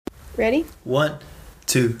Ready? 1,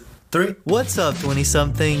 2, 3. What's up,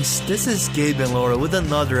 20-somethings? This is Gabe and Laura with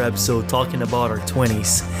another episode talking about our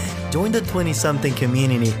 20s. Join the 20-something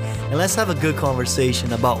community and let's have a good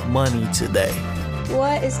conversation about money today.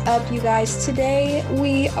 What is up, you guys? Today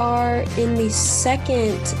we are in the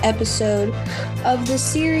second episode of the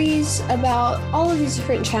series about all of these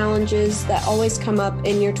different challenges that always come up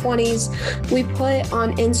in your 20s. We put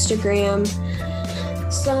on Instagram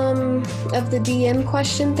some of the DM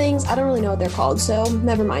question things. I don't really know what they're called, so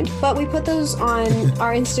never mind. But we put those on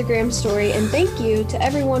our Instagram story, and thank you to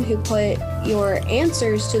everyone who put your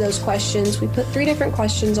answers to those questions. We put 3 different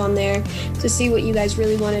questions on there to see what you guys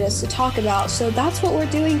really wanted us to talk about. So that's what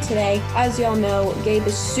we're doing today. As y'all know, Gabe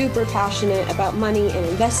is super passionate about money and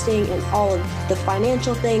investing and all of the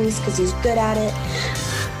financial things because he's good at it.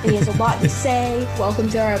 And he has a lot to say. Welcome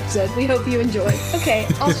to our episode. We hope you enjoy. Okay,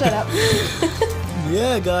 I'll shut up.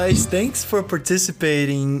 Yeah, guys, thanks for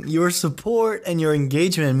participating. Your support and your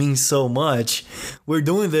engagement means so much. We're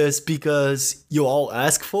doing this because you all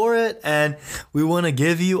ask for it, and we want to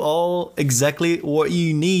give you all exactly what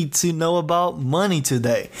you need to know about money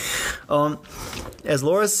today. As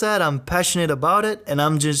Laura said, I'm passionate about it, and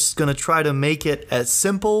I'm just going to try to make it as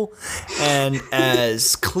simple and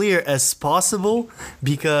as clear as possible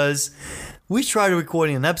because we tried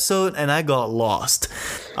recording an episode and I got lost.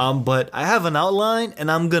 But I have an outline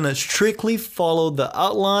and I'm going to strictly follow the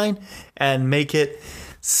outline and make it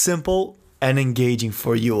simple and engaging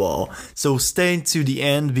for you all. So stay to the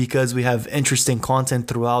end because we have interesting content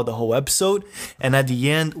throughout the whole episode. And at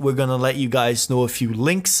the end, we're going to let you guys know a few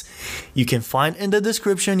links you can find in the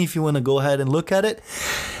description if you want to go ahead and look at it,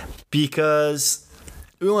 because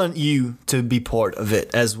we want you to be part of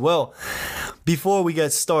it as well. Before we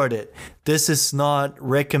get started, this is not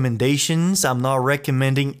recommendations. I'm not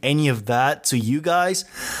recommending any of that to you guys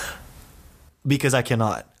because I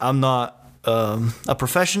cannot. I'm not a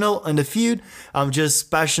professional in the field. I'm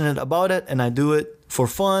just passionate about it and I do it for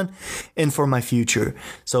fun and for my future.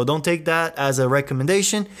 So don't take that as a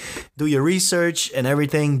recommendation. Do your research and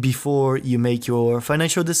everything before you make your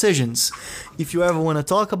financial decisions. If you ever want to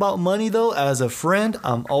talk about money though, as a friend,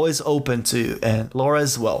 I'm always open to, and Laura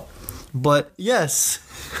as well. But yes,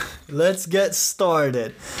 let's get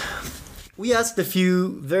started. We asked a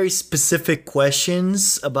few very specific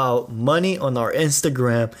questions about money on our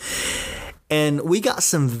Instagram, and we got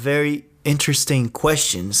some very interesting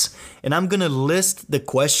questions. And I'm going to list the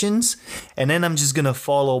questions, and then I'm just going to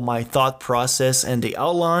follow my thought process and the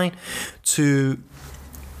outline to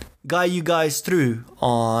guide you guys through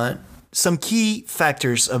on some key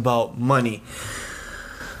factors about money.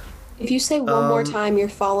 If you say one more time you're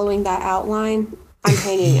following that outline, I'm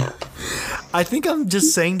hanging up. I think I'm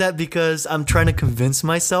just saying that because I'm trying to convince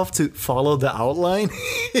myself to follow the outline.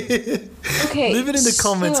 Okay. Leave it in the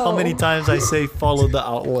comments how many times I say follow the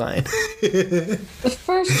outline. The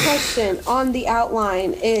first question on the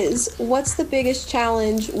outline is, what's the biggest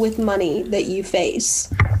challenge with money that you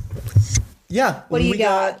face? Yeah. What do you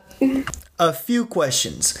got? A few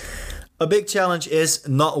questions. A big challenge is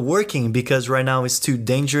not working because right now it's too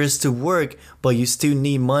dangerous to work, but you still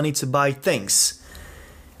need money to buy things.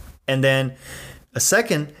 And then a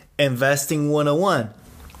second, investing 101.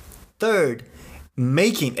 Third,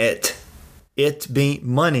 making it being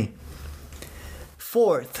money.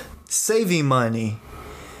 Fourth, saving money.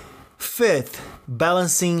 Fifth,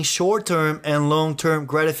 balancing short-term and long-term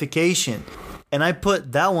gratification. And I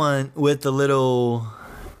put that one with a little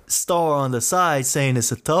star on the side saying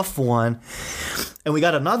it's a tough one. And we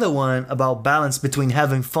got another one about balance between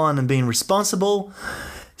having fun and being responsible,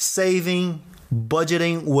 saving,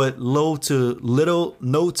 budgeting with no to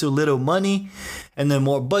little money, and then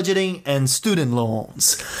more budgeting and student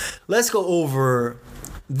loans. Let's go over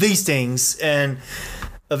these things in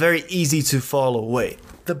a very easy to follow way.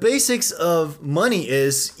 The basics of money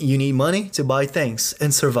is you need money to buy things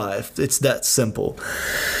and survive. It's that simple.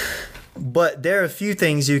 But there are a few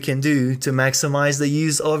things you can do to maximize the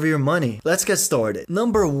use of your money. Let's get started.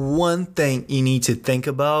 Number one thing you need to think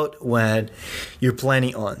about when you're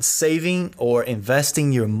planning on saving or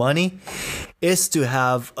investing your money is to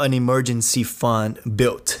have an emergency fund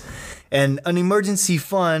built. And an emergency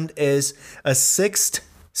fund is a 6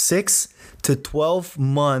 to 12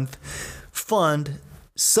 month fund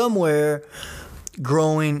somewhere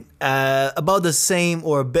growing about the same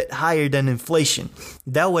or a bit higher than inflation.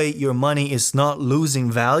 That way your money is not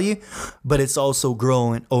losing value, but it's also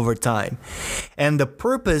growing over time. And the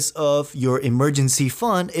purpose of your emergency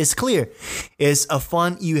fund is clear. It's a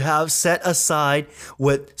fund you have set aside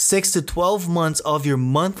with 6 to 12 months of your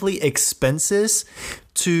monthly expenses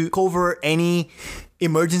to cover any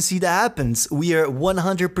emergency that happens. We are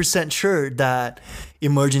 100% sure that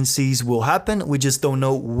emergencies will happen. We just don't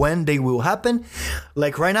know when they will happen.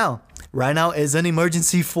 Like right now. Right now is an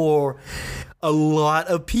emergency for a lot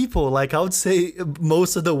of people. Like I would say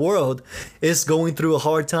most of the world is going through a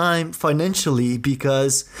hard time financially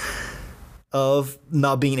because of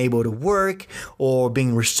not being able to work or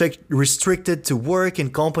being restricted to work,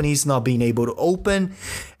 and companies not being able to open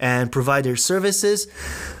and provide their services.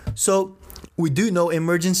 So we do know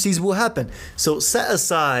emergencies will happen. So set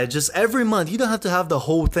aside just every month. You don't have to have the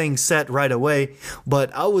whole thing set right away,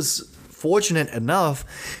 but I was fortunate enough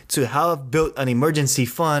to have built an emergency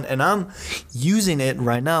fund, and I'm using it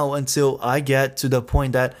right now until I get to the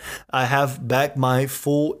point that I have back my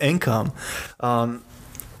full income.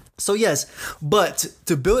 So yes, but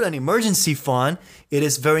to build an emergency fund, it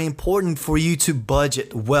is very important for you to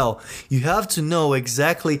budget well. You have to know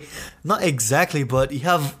exactly, not exactly, but you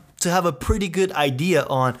have to have a pretty good idea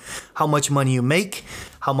on how much money you make,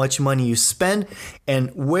 how much money you spend,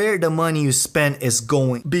 and where the money you spend is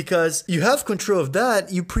going. Because you have control of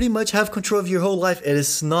that, you pretty much have control of your whole life. It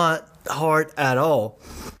is not hard at all.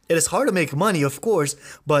 It is hard to make money, of course,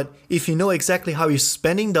 but if you know exactly how you're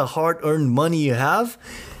spending the hard-earned money you have,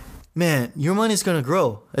 man, your money is gonna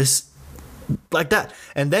grow. It's like that.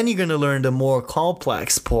 And then you're gonna learn the more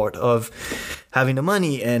complex part of having the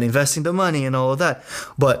money and investing the money and all of that.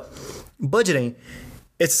 But budgeting,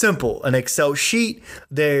 it's simple. An Excel sheet.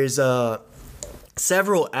 There's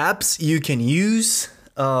several apps you can use.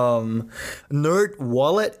 Nerd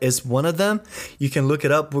Wallet is one of them. You can look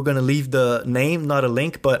it up. We're going to leave the name, not a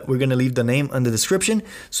link, but we're going to leave the name in the description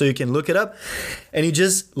so you can look it up, and you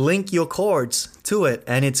just link your cards to it,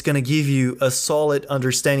 and it's going to give you a solid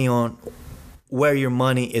understanding on where your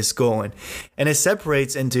money is going. And it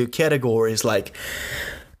separates into categories like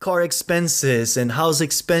car expenses and house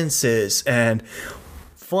expenses and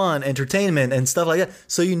fun, entertainment, and stuff like that,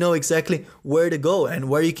 so you know exactly where to go and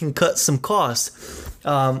where you can cut some costs.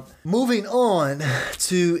 Moving on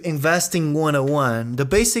to investing 101, the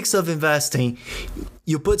basics of investing.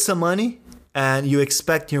 You put some money and you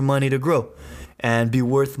expect your money to grow and be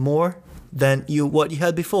worth more than what you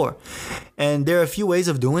had before. And there are a few ways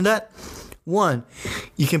of doing that. One,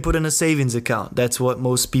 you can put in a savings account. That's what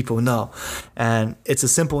most people know. And it's a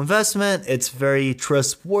simple investment. It's very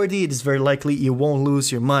trustworthy. It is very likely you won't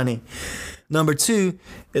lose your money. Number two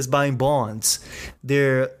is buying bonds.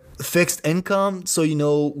 They're fixed income, so you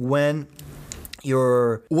know when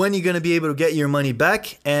you're going to be able to get your money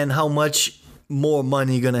back and how much more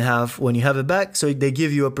money you're going to have when you have it back. So they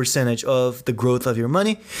give you a percentage of the growth of your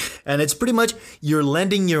money, and it's pretty much you're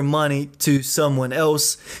lending your money to someone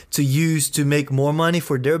else to use to make more money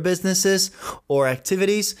for their businesses or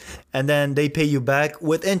activities, and then they pay you back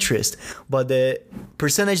with interest, but the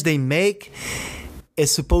percentage they make is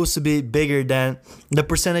supposed to be bigger than the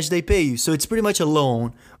percentage they pay you. So it's pretty much a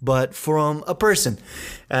loan, but from a person,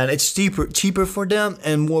 and it's cheaper for them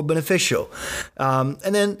and more beneficial. And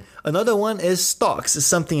then another one is stocks. It's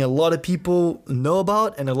something a lot of people know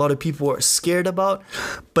about and a lot of people are scared about,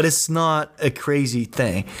 but it's not a crazy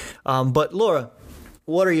thing. But Laura,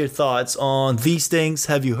 what are your thoughts on these things?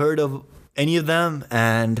 Have you heard of any of them?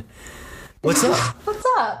 And what's up? What's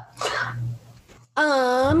up?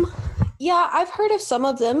 Yeah, I've heard of some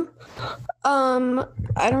of them.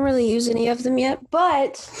 I don't really use any of them yet,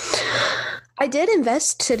 but I did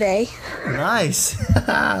invest today. Nice.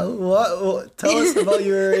 What? Tell us about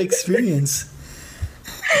your experience.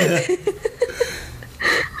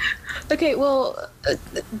 Okay, well,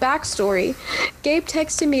 backstory. Gabe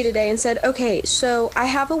texted me today and said, okay, so I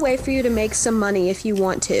have a way for you to make some money if you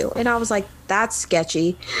want to. And I was like, that's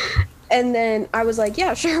sketchy. And then I was like,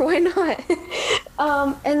 yeah, sure, why not?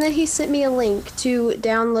 And then he sent me a link to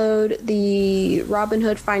download the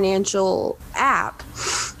Robinhood Financial app.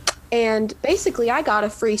 And basically, I got a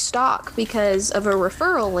free stock because of a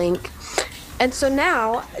referral link. And so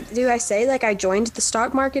now, do I say like I joined the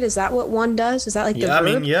stock market? Is that what one does? Is that like the verb? I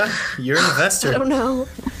mean, yeah, you're an investor. I don't know.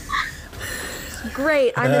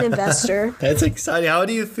 Great, I'm an investor. That's exciting. How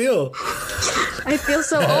do you feel? I feel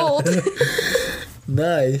so old.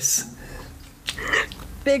 Nice.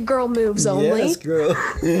 Big girl moves only. Yes, girl.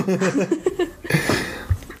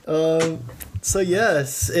 So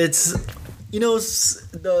yes, it's, you know,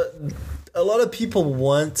 a lot of people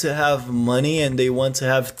want to have money and they want to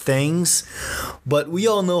have things, but we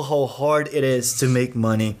all know how hard it is to make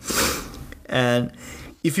money. And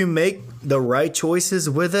if you make the right choices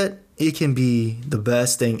with it, it can be the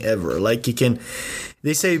best thing ever. Like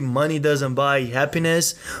they say money doesn't buy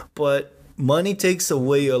happiness, but money takes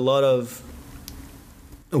away a lot of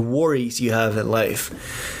worries you have in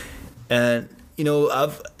life. And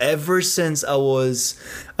I've ever since I was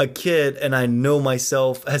a kid and I know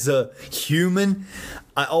myself as a human,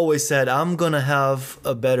 I always said I'm going to have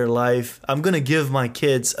a better life. I'm going to give my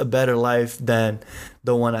kids a better life than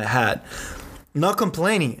the one I had. Not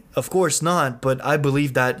complaining, of course not, but I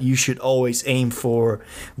believe that you should always aim for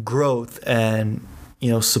growth and,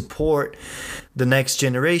 support the next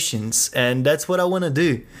generations. And that's what I want to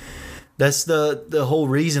do. That's the whole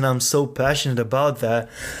reason I'm so passionate about that.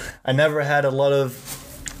 I never had a lot of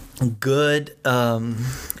good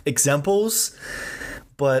examples,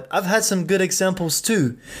 but I've had some good examples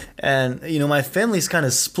too. And, my family's kind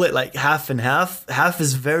of split like half and half. Half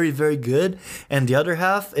is very, very good, and the other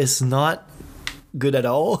half is not good at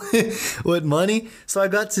all with money. So I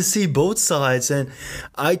got to see both sides, and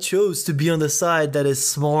I chose to be on the side that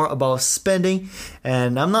is more about spending.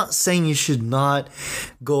 And I'm not saying you should not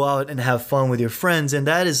go out and have fun with your friends, and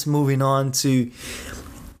that is moving on to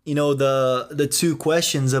the two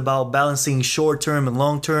questions about balancing short term and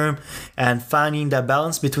long term, and finding that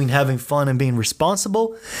balance between having fun and being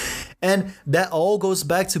responsible. And that all goes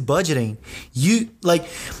back to budgeting.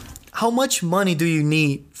 How much money do you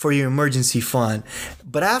need for your emergency fund?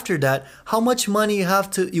 But after that, how much money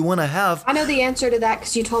you want to have? I know the answer to that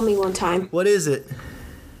because you told me one time. What is it?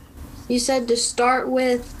 You said to start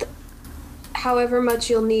with however much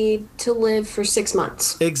you'll need to live for 6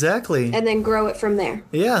 months. Exactly. And then grow it from there.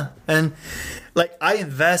 Yeah. And I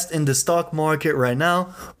invest in the stock market right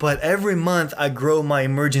now, but every month I grow my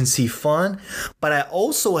emergency fund. But I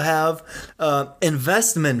also have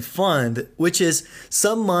investment fund, which is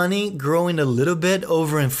some money growing a little bit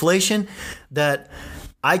over inflation that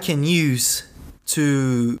I can use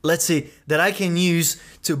to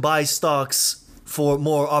buy stocks for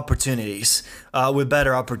more opportunities, with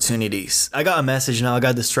better opportunities. I got a message now, I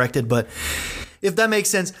got distracted, but if that makes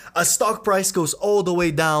sense, a stock price goes all the way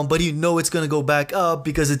down, but it's going to go back up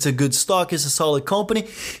because it's a good stock, it's a solid company.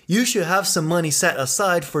 You should have some money set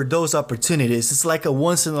aside for those opportunities. It's like a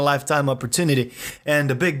once in a lifetime opportunity, and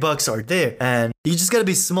the big bucks are there, and you just got to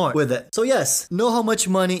be smart with it. So yes, know how much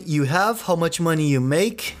money you have, how much money you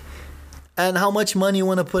make, and how much money you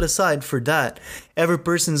want to put aside for that. Every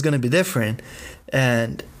person's going to be different,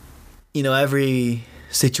 and every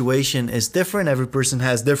situation is different. Every person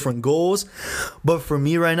has different goals. But for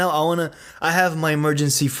me right now, I have my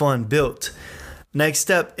emergency fund built. Next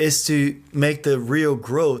step is to make the real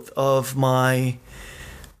growth of my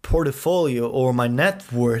portfolio or my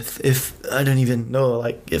net worth. If I don't even know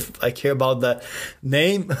if I care about that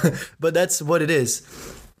name, but that's what it is.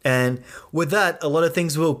 And with that, a lot of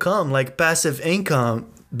things will come, like passive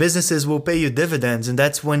income. Businesses will pay you dividends, and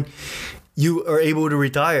that's when you are able to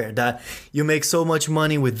retire, that you make so much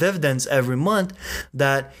money with dividends every month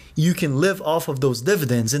that you can live off of those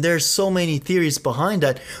dividends. And there's so many theories behind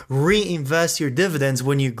that. Reinvest your dividends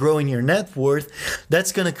when you're growing your net worth.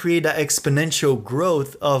 That's going to create that exponential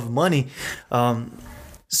growth of money.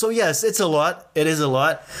 So yes, it's a lot. It is a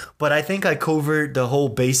lot, but I think I covered the whole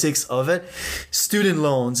basics of it. Student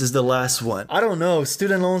loans is the last one. I don't know.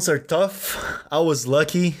 Student loans are tough. I was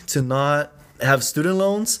lucky to not have student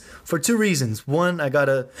loans for two reasons. One, I got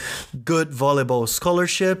a good volleyball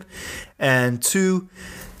scholarship, and two,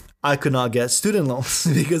 I could not get student loans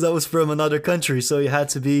because I was from another country, so it had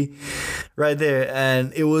to be right there.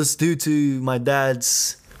 And it was due to my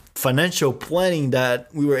dad's financial planning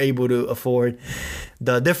that we were able to afford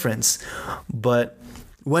the difference. But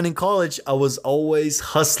when in college, I was always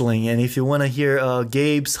hustling. And if you want to hear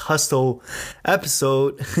Gabe's hustle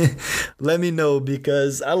episode, let me know,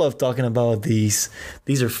 because I love talking about these.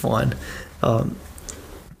 These are fun.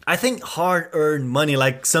 I think hard-earned money,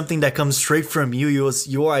 like something that comes straight from you, it was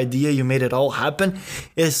your idea, you made it all happen,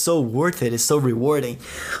 is so worth it. It's so rewarding.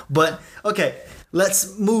 But okay,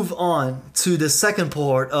 let's move on to the second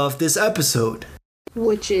part of this episode,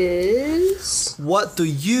 which is, what do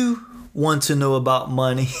you want to know about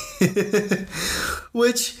money?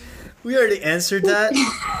 Which we already answered that,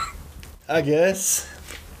 I guess.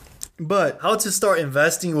 But how to start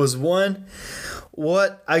investing was one,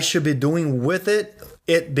 what I should be doing with it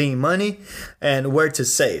being money, and where to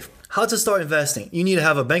save. How to start investing: you need to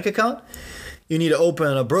have a bank account. You need to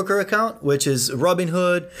open a broker account, which is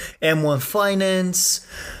Robinhood, M1 Finance,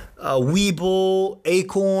 Webull,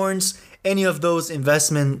 Acorns, any of those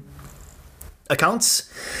investment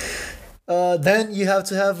accounts. Then you have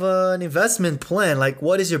to have an investment plan. Like,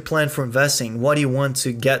 what is your plan for investing? What do you want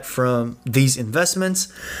to get from these investments?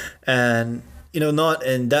 And not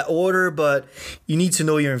in that order, but you need to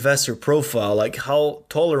know your investor profile, like how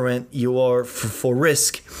tolerant you are for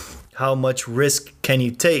risk. how much risk can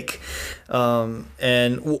you take,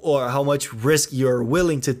 or how much risk you're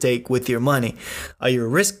willing to take with your money. Are you a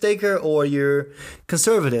risk taker or you're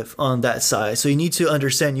conservative on that side? So you need to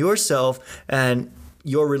understand yourself and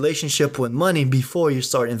your relationship with money before you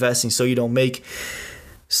start investing, so you don't make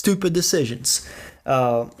stupid decisions.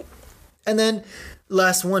 And then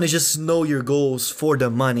last one is just know your goals for the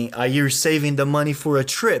money. Are you saving the money for a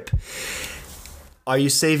trip? Are you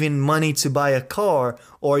saving money to buy a car,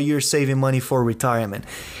 or you're saving money for retirement?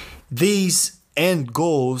 These end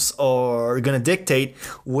goals are going to dictate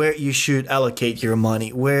where you should allocate your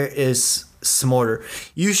money. Where is smarter?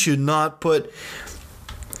 You should not put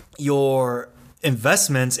your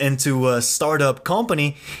investments into a startup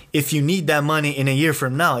company if you need that money in a year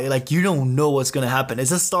from now. Like, you don't know what's going to happen.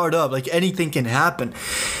 It's a startup. Like, anything can happen.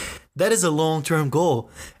 That is a long-term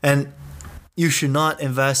goal. And you should not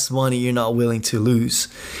invest money you're not willing to lose.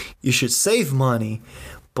 You should save money,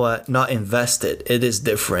 but not invest it. It is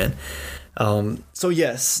different. So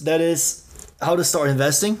yes, that is how to start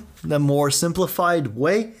investing, the more simplified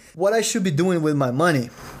way. What I should be doing with my money,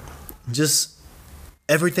 just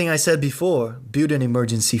everything I said before. Build an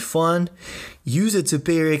emergency fund, use it to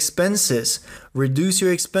pay your expenses, reduce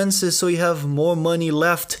your expenses so you have more money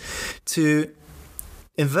left to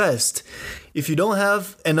invest. If you don't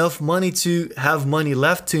have enough money to have money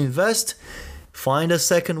left to invest, find a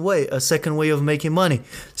second way of making money.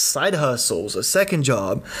 Side hustles, a second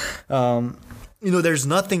job. There's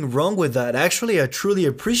nothing wrong with that. Actually, I truly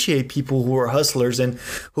appreciate people who are hustlers and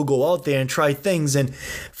who go out there and try things and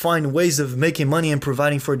find ways of making money and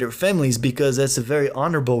providing for their families, because that's a very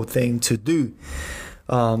honorable thing to do.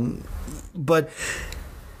 But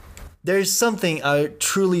there's something I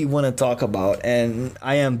truly want to talk about, and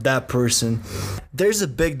I am that person. There's a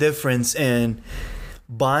big difference in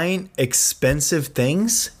buying expensive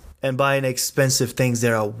things and buying expensive things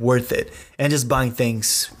that are worth it, and just buying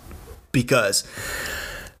things because.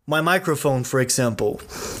 My microphone, for example,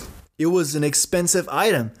 it was an expensive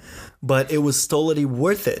item, but it was totally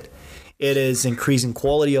worth it. It is increasing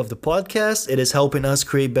quality of the podcast. It is helping us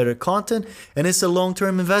create better content. And it's a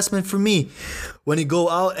long-term investment for me. When you go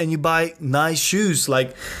out and you buy nice shoes,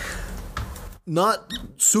 like not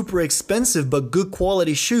super expensive, but good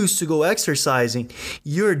quality shoes to go exercising,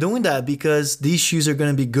 you're doing that because these shoes are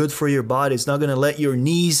going to be good for your body. It's not going to let your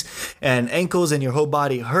knees and ankles and your whole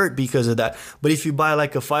body hurt because of that. But if you buy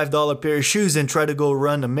like a $5 pair of shoes and try to go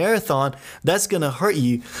run a marathon, that's going to hurt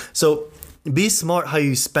you. So be smart how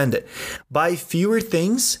you spend it. Buy fewer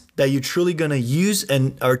things that you're truly going to use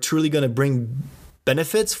and are truly going to bring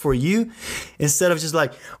benefits for you, instead of just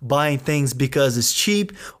like buying things because it's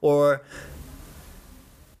cheap. Or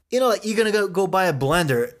like you're going to go buy a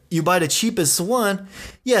blender. You buy the cheapest one.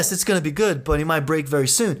 Yes, it's going to be good, but it might break very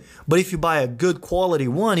soon. But if you buy a good quality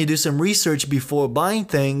one, you do some research before buying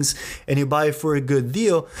things, and you buy it for a good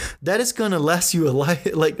deal, that is going to last you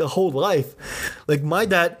like a whole life. Like my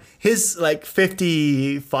dad, he's like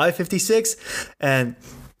 55, 56, and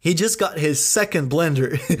he just got his second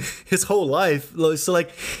blender his whole life. So like,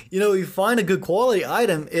 you find a good quality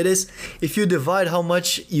item. It is, if you divide how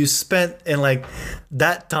much you spent in like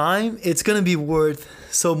that time, it's going to be worth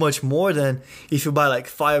so much more than if you buy like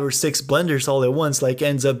 5 or 6 blenders all at once, like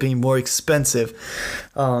ends up being more expensive.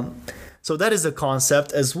 So that is a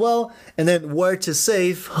concept as well. And then where to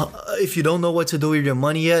save. If you don't know what to do with your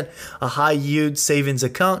money yet, a high yield savings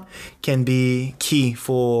account can be key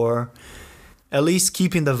for at least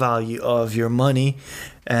keeping the value of your money.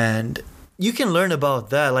 And you can learn about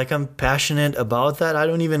that. Like, I'm passionate about that. I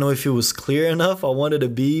don't even know if it was clear enough. I wanted to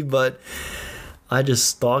be, but I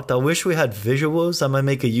just talked. I wish we had visuals. I might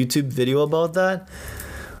make a YouTube video about that.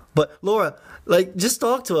 But Laura, like, just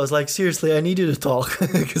talk to us. Like, seriously, I need you to talk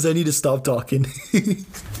because I need to stop talking.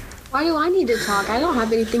 Why do I need to talk? I don't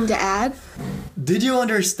have anything to add. Did you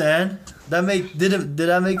understand? Did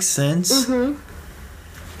that make sense? Mm-hmm.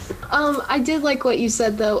 I did like what you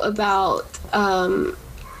said though about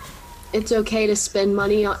it's okay to spend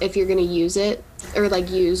money if you're going to use it, or like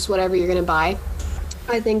use whatever you're going to buy.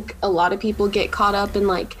 I think a lot of people get caught up in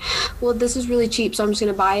like, well, this is really cheap, so I'm just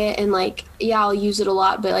going to buy it, and like, yeah, I'll use it a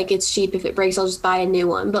lot, but like, it's cheap. If it breaks, I'll just buy a new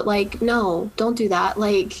one. But like, no, don't do that.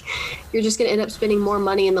 Like, you're just going to end up spending more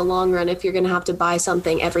money in the long run if you're going to have to buy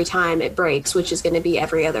something every time it breaks, which is going to be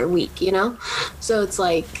every other week, So it's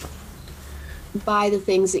like, buy the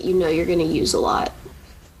things that you're going to use a lot.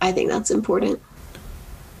 I think that's important.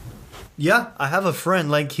 Yeah, I have a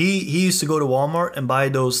friend, like he used to go to Walmart and buy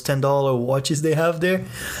those $10 watches they have there.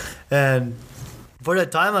 And for the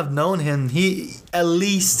time I've known him, he at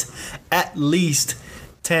least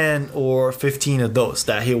 10 or 15 of those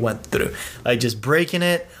that he went through. Like just breaking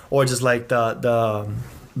it, or just like the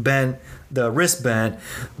band, the wristband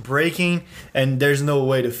breaking, and there's no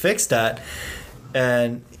way to fix that.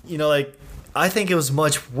 And like, I think it was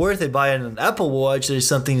much worth it buying an Apple Watch. There's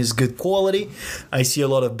something that's good quality. I see a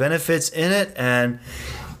lot of benefits in it, and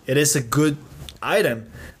it is a good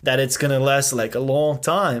item that it's gonna last like a long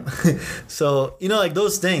time. So like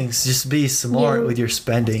those things, just be smart with your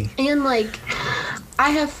spending. And like, I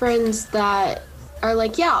have friends that are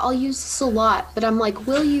like, yeah, I'll use this a lot, but I'm like,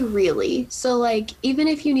 will you really? So like, even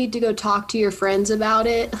if you need to go talk to your friends about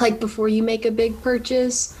it, like before you make a big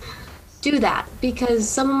purchase, do that, because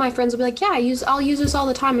some of my friends will be like, yeah, I'll use this all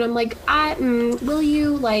the time, and I'm like, will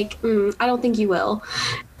you? Like, I don't think you will.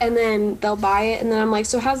 And then they'll buy it, and then I'm like,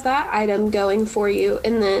 so how's that item going for you?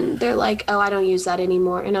 And then they're like, oh, I don't use that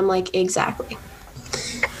anymore. And I'm like, exactly.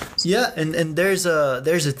 Yeah, and there's a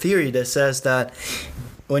theory that says that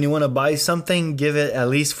when you want to buy something, give it at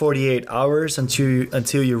least 48 hours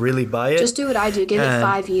until you really buy it. Just do what I do. Give it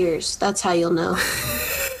 5 years. That's how you'll know.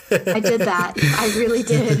 I did that. I really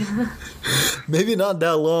did. Maybe not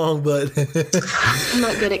that long, but I'm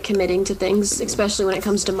not good at committing to things, especially when it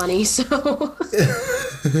comes to money. So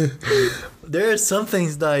there are some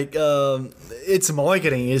things like it's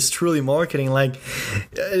marketing. It's truly marketing. Like,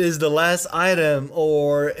 it is the last item,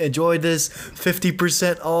 or enjoy this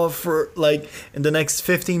 50% off for like in the next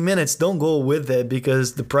 15 minutes. Don't go with it,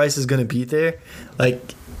 because the price is gonna be there. Like,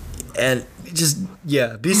 and just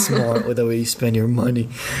be smart with the way you spend your money.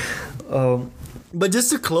 But just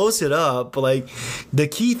to close it up, like, the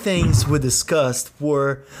key things we discussed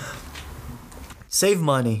were save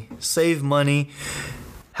money,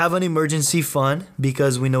 have an emergency fund,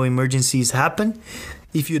 because we know emergencies happen.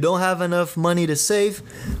 If you don't have enough money to save,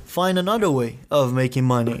 find another way of making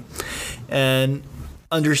money. And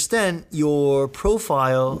understand your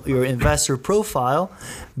profile, your investor profile,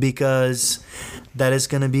 because that is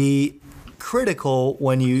going to be critical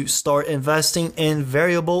when you start investing in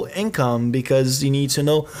variable income, because you need to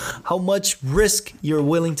know how much risk you're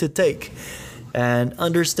willing to take. And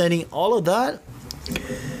understanding all of that,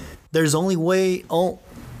 there's only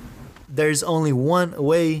one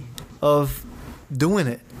way of doing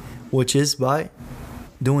it, which is by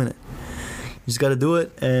doing it. You just got to do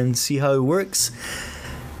it and see how it works.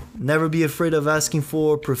 Never be afraid of asking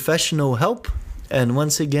for professional help. And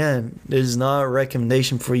once again, there's not a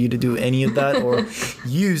recommendation for you to do any of that or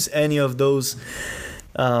use any of those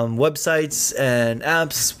websites and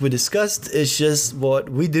apps we discussed. It's just what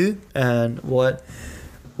we do and what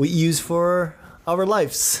we use for our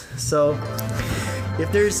lives. So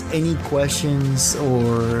if there's any questions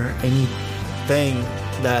or anything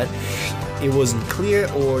that it wasn't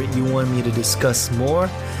clear, or you want me to discuss more,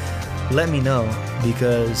 let me know,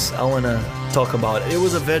 because I want to talk about it. It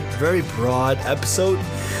was a very broad episode.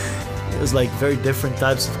 It was like very different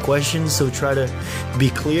types of questions, so try to be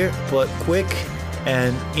clear but quick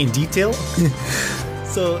and in detail.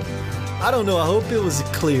 So I don't know, I hope it was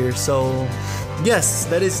clear. So yes,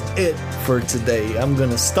 that is it for today. I'm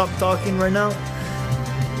gonna stop talking right now,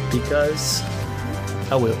 because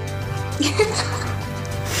I will.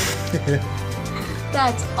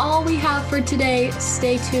 That's all we have for today.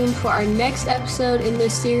 Stay tuned for our next episode in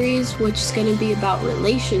this series, which is going to be about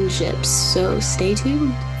relationships. So stay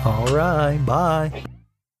tuned. All right. Bye.